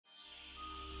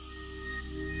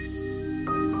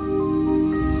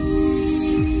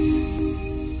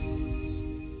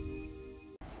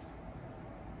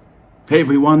Hey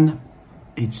everyone,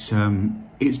 it's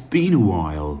been a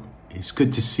while. It's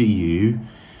good to see you,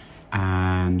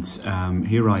 and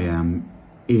here I am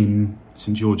in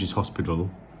St George's Hospital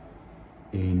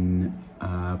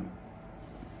but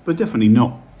definitely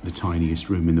not the tiniest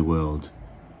room in the world,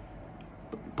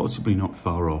 but possibly not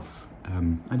far off.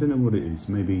 I don't know what it is,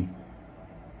 maybe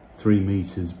 3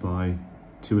 meters by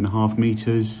 2.5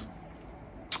 meters.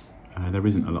 There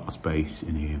isn't a lot of space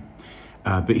in here.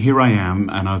 But here I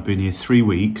am, and I've been here 3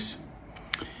 weeks,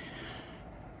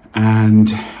 and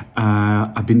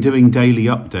I've been doing daily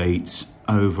updates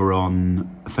over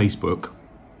on Facebook,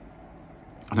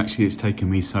 and actually it's taken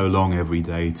me so long every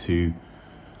day to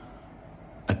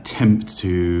attempt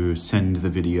to send the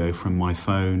video from my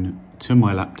phone to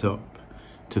my laptop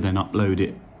to then upload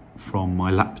it from my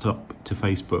laptop to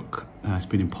Facebook. It's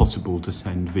been impossible to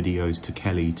send videos to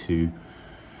Kelly to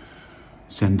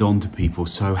send on to people,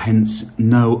 so hence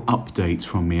no updates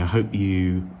from me. I hope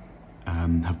you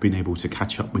have been able to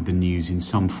catch up with the news in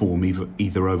some form,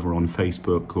 either over on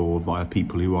Facebook or via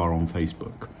people who are on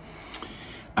Facebook.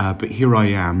 But here I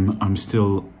am, I'm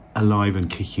still alive and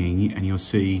kicking, and you'll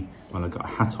see, well, I've got a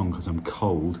hat on because I'm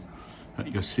cold,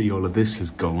 you'll see all of this has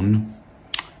gone,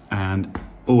 and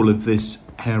all of this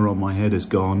hair on my head has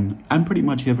gone, and pretty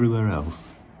much everywhere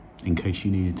else, in case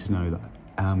you needed to know that.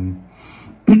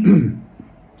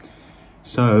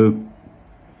 So,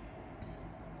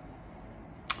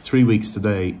 3 weeks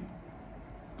today,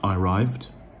 I arrived,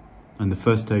 and the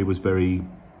first day was very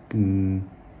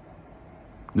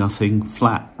nothing,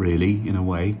 flat really, in a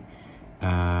way.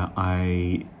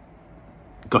 I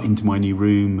got into my new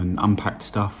room and unpacked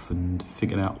stuff and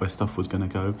figured out where stuff was going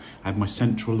to go. I had my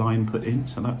central line put in,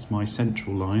 so that's my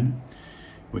central line,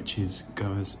 which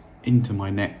goes into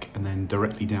my neck and then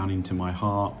directly down into my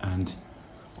heart, and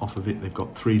off of it they've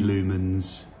got 3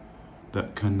 lumens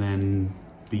that can then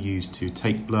be used to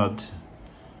take blood,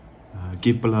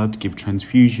 give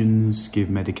transfusions, give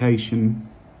medication.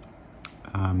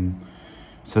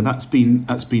 So that's been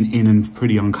in and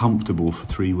pretty uncomfortable for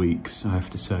 3 weeks, I have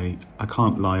to say. I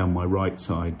can't lie on my right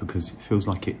side because it feels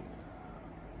like it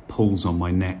pulls on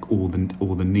my neck, or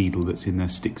the needle that's in there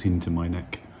sticks into my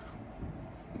neck.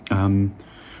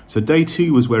 So day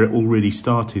 2 was where it all really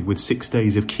started, with 6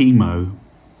 days of chemo.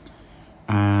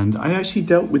 And I actually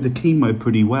dealt with the chemo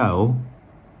pretty well.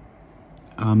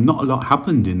 Not a lot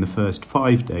happened in the first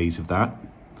 5 days of that.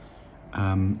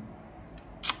 I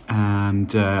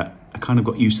kind of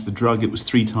got used to the drug. It was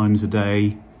 3 times a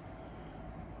day.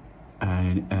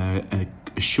 A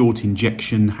short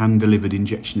injection, hand-delivered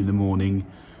injection in the morning.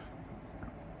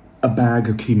 A bag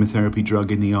of chemotherapy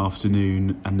drug in the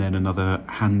afternoon, and then another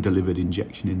hand-delivered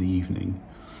injection in the evening.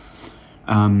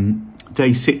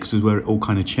 Day 6 was where it all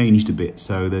kind of changed a bit.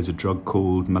 So there's a drug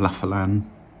called melaphalan,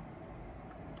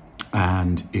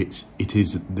 and it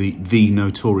is the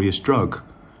notorious drug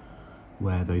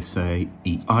where they say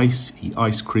eat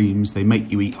ice creams. They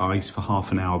make you eat ice for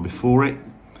half an hour before it.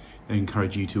 They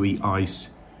encourage you to eat ice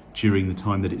during the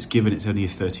time that it's given. It's only a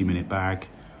 30-minute bag,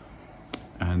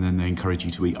 and then they encourage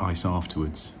you to eat ice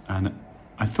afterwards. And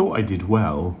I thought I did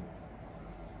well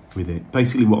with it.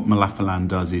 Basically what melaphalan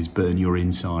does is burn your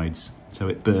insides. So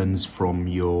it burns all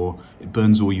your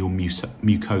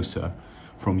mucosa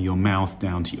from your mouth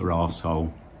down to your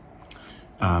arsehole.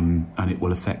 And it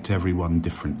will affect everyone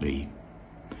differently.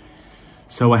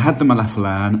 So I had the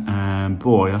melaphalan, and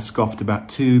boy, I scoffed about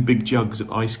 2 big jugs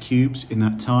of ice cubes in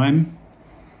that time.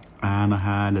 And I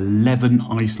had 11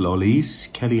 ice lollies.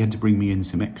 Kelly had to bring me in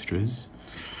some extras.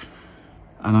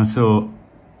 And I thought,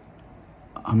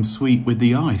 I'm sweet with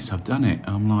the ice, I've done it.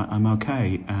 I'm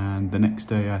okay. And the next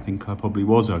day I think I probably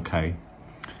was okay.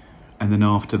 And then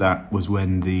after that was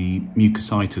when the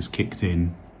mucositis kicked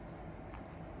in.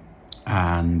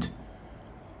 And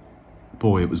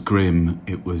boy, it was grim.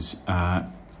 It was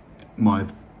my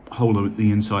whole of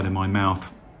the inside of my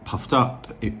mouth puffed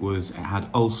up. It had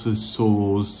ulcers,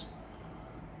 sores,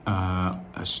 I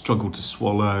struggled to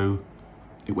swallow.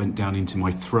 It went down into my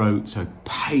throat, so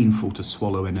painful to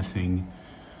swallow anything.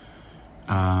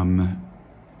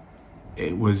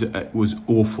 It was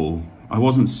awful. I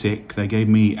wasn't sick. They gave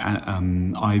me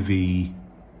IV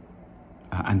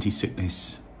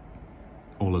anti-sickness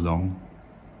all along.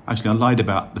 Actually, I lied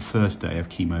about the first day of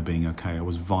chemo being okay. I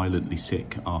was violently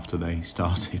sick after they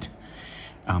started.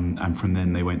 And from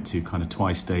then they went to kind of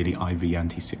twice daily IV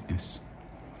anti-sickness.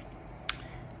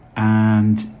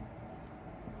 And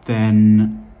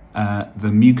then the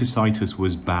mucositis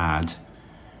was bad.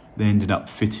 They ended up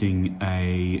fitting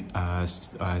I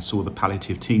saw the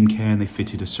palliative team care, and they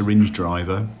fitted a syringe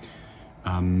driver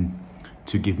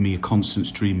to give me a constant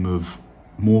stream of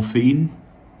morphine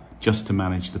just to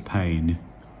manage the pain.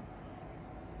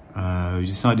 We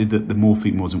decided that the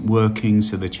morphine wasn't working,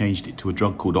 so they changed it to a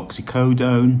drug called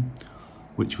oxycodone,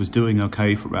 which was doing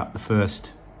okay for about the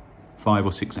first 5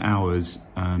 or 6 hours,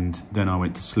 and then I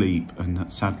went to sleep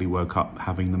and sadly woke up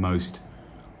having the most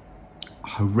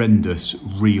horrendous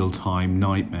real-time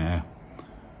nightmare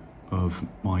of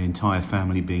my entire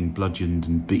family being bludgeoned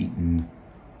and beaten,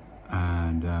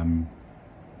 and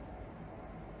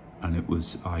it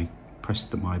was, I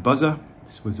pressed my buzzer.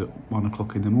 This was at 1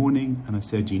 o'clock in the morning, and I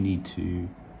said, you need to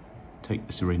take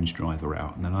the syringe driver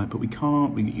out. And they're like, but we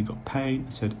can't, you've got pain.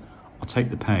 I said, I'll take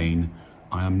the pain.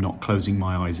 I am not closing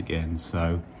my eyes again.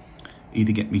 So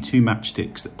either get me 2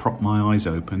 matchsticks that prop my eyes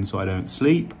open so I don't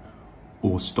sleep,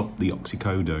 or stop the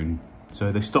oxycodone.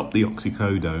 So they stopped the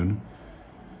oxycodone,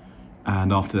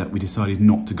 and after that we decided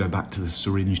not to go back to the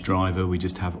syringe driver. We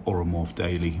just have Oromorph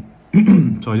daily.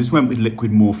 So I just went with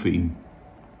liquid morphine,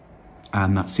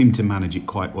 and that seemed to manage it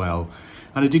quite well.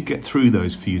 And I did get through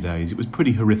those few days. It was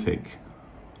pretty horrific.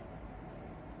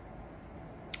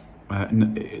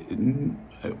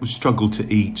 It was struggle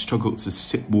to eat, struggle to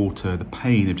sip water, the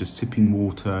pain of just sipping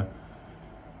water.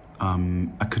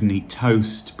 I couldn't eat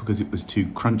toast because it was too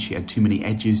crunchy, it had too many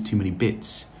edges, too many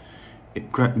bits.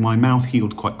 My mouth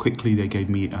healed quite quickly. They gave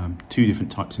me 2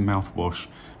 different types of mouthwash,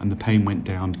 and the pain went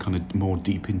down kind of more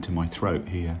deep into my throat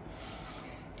here.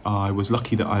 I was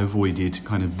lucky that I avoided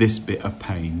kind of this bit of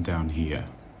pain down here.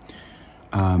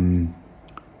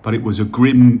 But it was a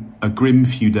grim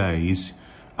few days.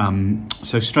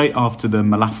 So straight after the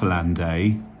Malafalan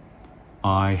day,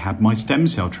 I had my stem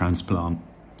cell transplant.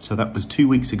 So that was 2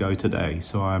 weeks ago today.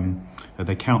 So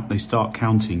they start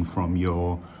counting from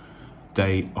your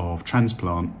day of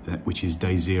transplant, which is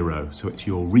day 0. So it's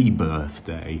your rebirth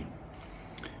day.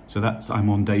 So I'm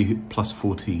on day plus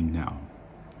 14 now.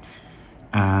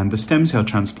 And the stem cell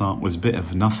transplant was a bit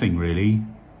of nothing really.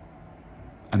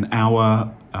 An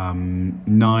hour,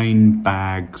 9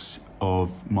 bags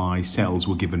of my cells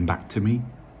were given back to me.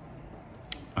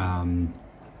 And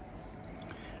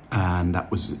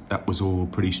that was all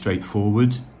pretty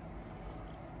straightforward.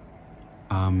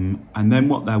 And then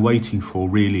what they're waiting for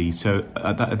really, so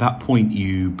at that point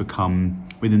you become,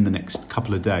 within the next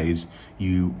couple of days,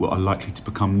 you are likely to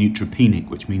become neutropenic,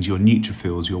 which means your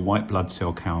neutrophils, your white blood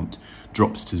cell count,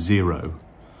 drops to 0,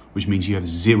 which means you have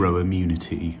 0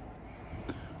 immunity.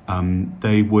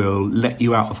 They will let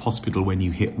you out of hospital when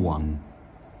you hit 1.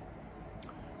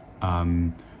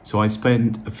 So I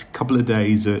spent a couple of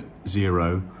days at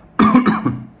 0,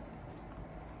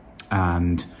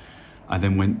 and I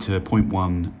then went to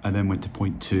 0.1, I then went to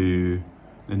 0.2,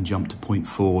 then jumped to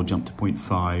 0.4, jumped to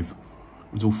 0.5. It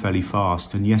was all fairly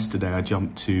fast, and yesterday I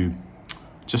jumped to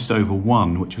just over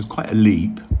 1, which was quite a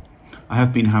leap. I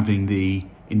have been having the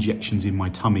injections in my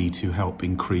tummy to help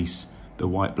increase the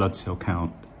white blood cell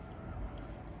count.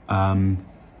 And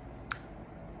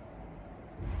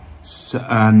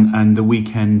the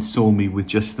weekend saw me with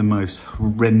just the most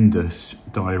horrendous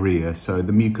diarrhea. So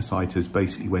the mucositis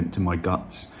basically went to my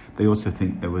guts. They also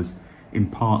think there was, in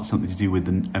part, something to do with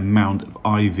the amount of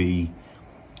IV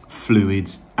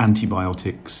fluids,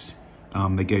 antibiotics.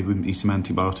 They gave me some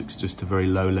antibiotics, just a very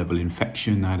low level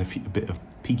infection. I had a bit of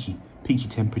peaky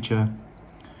temperature.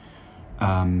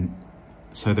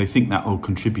 So they think that all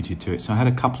contributed to it. So I had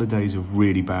a couple of days of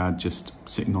really bad, just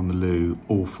sitting on the loo,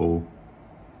 awful.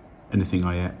 Anything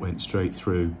I ate went straight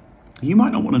through. You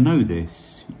might not want to know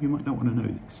this. You might not want to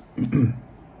know this.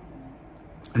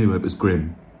 Anyway, it was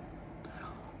grim.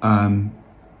 But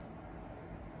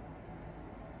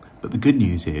the good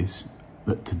news is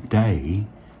that today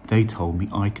they told me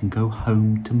I can go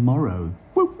home tomorrow.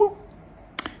 Woo, woo.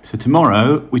 So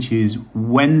tomorrow, which is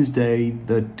Wednesday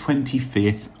the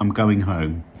 25th, I'm going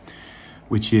home,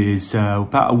 which is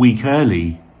about a week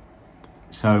early.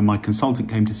 So my consultant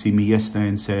came to see me yesterday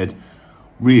and said,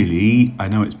 really, I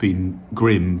know it's been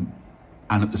grim,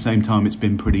 and at the same time it's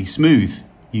been pretty smooth.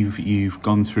 You've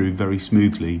gone through very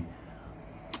smoothly,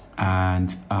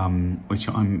 and which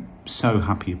I'm so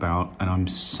happy about, and I'm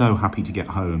so happy to get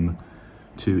home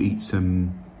to eat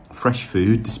some fresh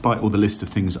food, despite all the list of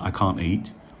things that I can't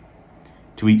eat,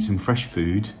 to eat some fresh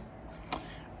food,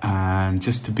 and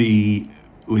just to be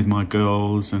with my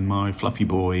girls and my fluffy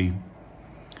boy,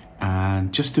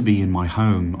 and just to be in my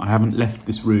home. I haven't left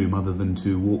this room other than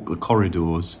to walk the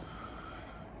corridors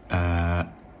for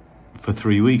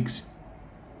 3 weeks.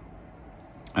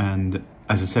 And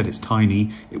as I said, it's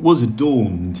tiny. It was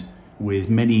adorned with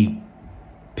many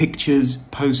pictures,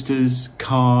 posters,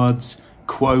 cards,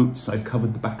 quotes. I'd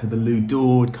covered the back of the loo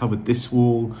door, I'd covered this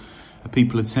wall.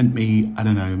 People had sent me, I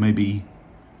don't know, maybe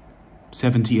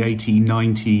 70, 80,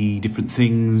 90 different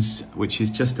things, which is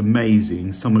just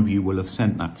amazing. Some of you will have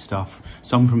sent that stuff,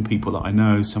 some from people that I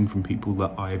know, some from people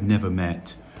that I have never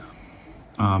met.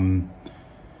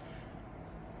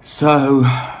 So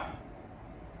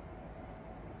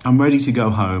I'm ready to go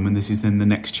home, and this is then the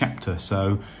next chapter.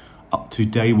 So up to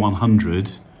day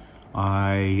 100,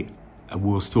 I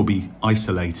will still be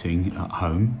isolating at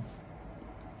home.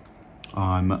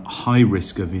 I'm at high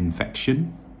risk of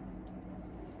infection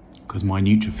because my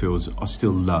neutrophils are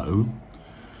still low,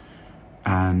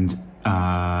 and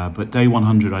but day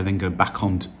 100 I then go back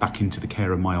into the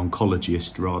care of my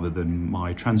oncologist rather than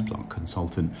my transplant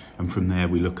consultant, and from there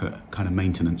we look at kind of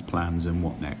maintenance plans and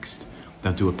what next.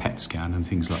 They'll do a PET scan and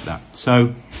things like that.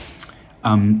 So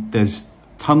there's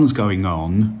tons going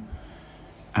on,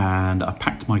 and I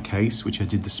packed my case, which I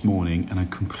did this morning, and I'm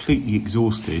completely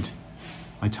exhausted.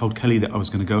 I told Kelly that I was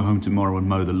going to go home tomorrow and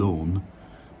mow the lawn,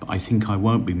 but I think I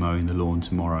won't be mowing the lawn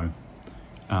tomorrow.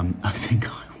 I think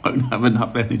I won't have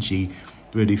enough energy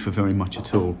really for very much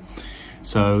at all.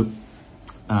 So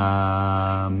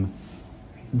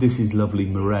this is lovely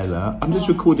Morella. I'm just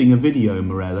recording a video,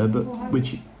 Morella, but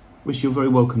which you're very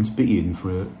welcome to be in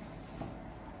for it.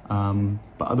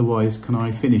 But otherwise, can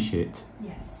I finish it?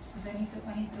 Yes, because I need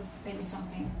to tell you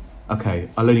something. Okay,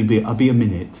 I'll be a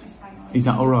minute. Is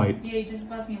that all right? Yeah, you just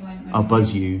buzz me when I'll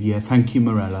buzz you. Yeah, thank you,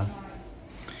 Morella.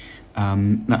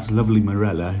 That's lovely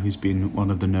Morella, who's been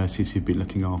one of the nurses who've been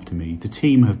looking after me. The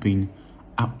team have been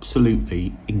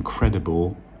absolutely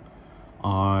incredible.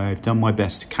 I've done my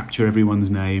best to capture everyone's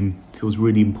name. It feels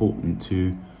really important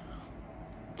to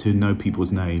know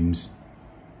people's names.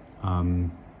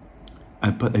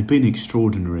 But they've been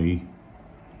extraordinary,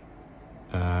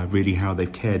 really, how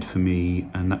they've cared for me,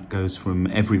 and that goes from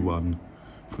everyone.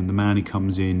 From the man who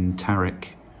comes in,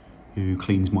 Tarek, who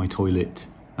cleans my toilet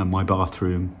and my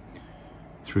bathroom,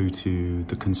 through to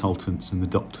the consultants and the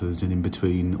doctors, and in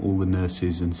between all the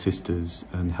nurses and sisters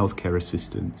and healthcare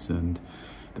assistants and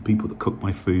the people that cook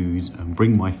my food and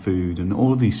bring my food and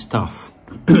all of these stuff.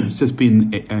 It's just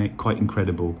been quite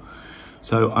incredible.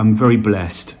 So I'm very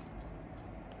blessed.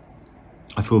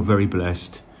 I feel very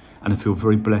blessed, and I feel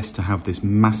very blessed to have this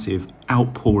massive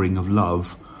outpouring of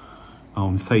love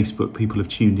on Facebook. People have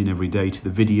tuned in every day to the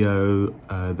video.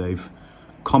 They've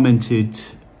commented.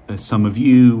 Some of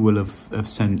you will have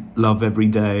sent love every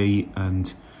day,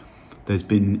 and there's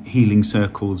been healing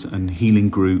circles and healing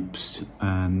groups,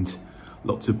 and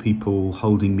lots of people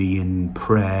holding me in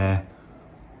prayer.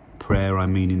 Prayer, I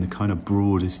mean, in the kind of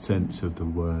broadest sense of the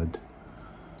word.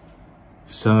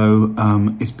 So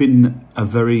it's been a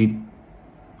very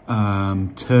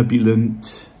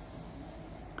turbulent,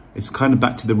 it's kind of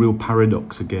back to the real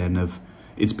paradox again of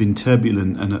it's been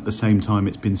turbulent and at the same time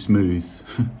it's been smooth.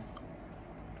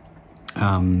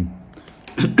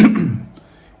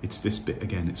 It's this bit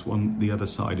again, it's the other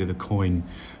side of the coin.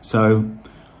 So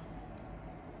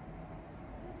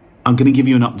I'm going to give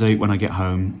you an update when I get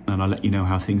home, and I'll let you know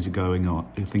how things are getting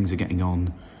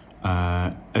on.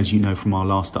 As you know from our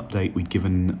last update, we'd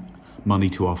given money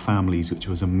to our families, which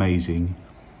was amazing.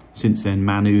 Since then,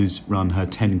 Manu's run her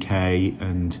 10K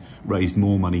and raised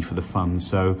more money for the fund.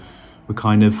 So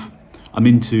I'm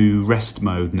into rest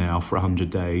mode now for 100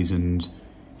 days and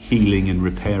healing and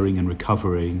repairing and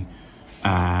recovering.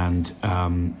 And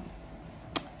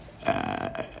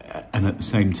at the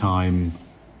same time,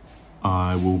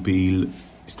 I will be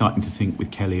starting to think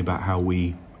with Kelly about how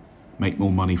we make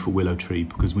more money for Willow Tree,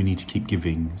 because we need to keep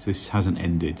giving. This hasn't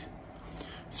ended.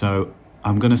 So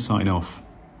I'm going to sign off,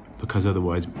 because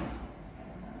otherwise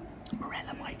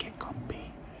Morella might get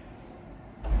grumpy,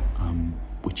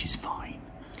 which is fine.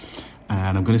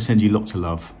 And I'm going to send you lots of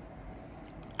love.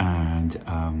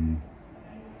 And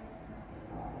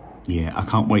yeah, I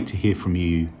can't wait to hear from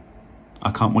you.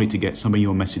 I can't wait to get some of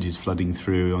your messages flooding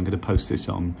through. I'm going to post this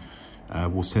on.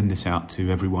 We'll send this out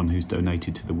to everyone who's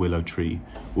donated to the Willow Tree.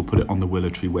 We'll put it on the Willow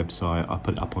Tree website. I'll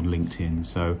put it up on LinkedIn.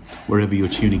 So wherever you're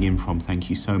tuning in from, thank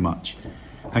you so much.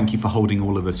 Thank you for holding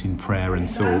all of us in prayer and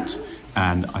thought.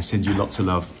 And I send you lots of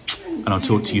love. And I'll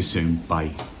talk to you soon.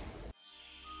 Bye.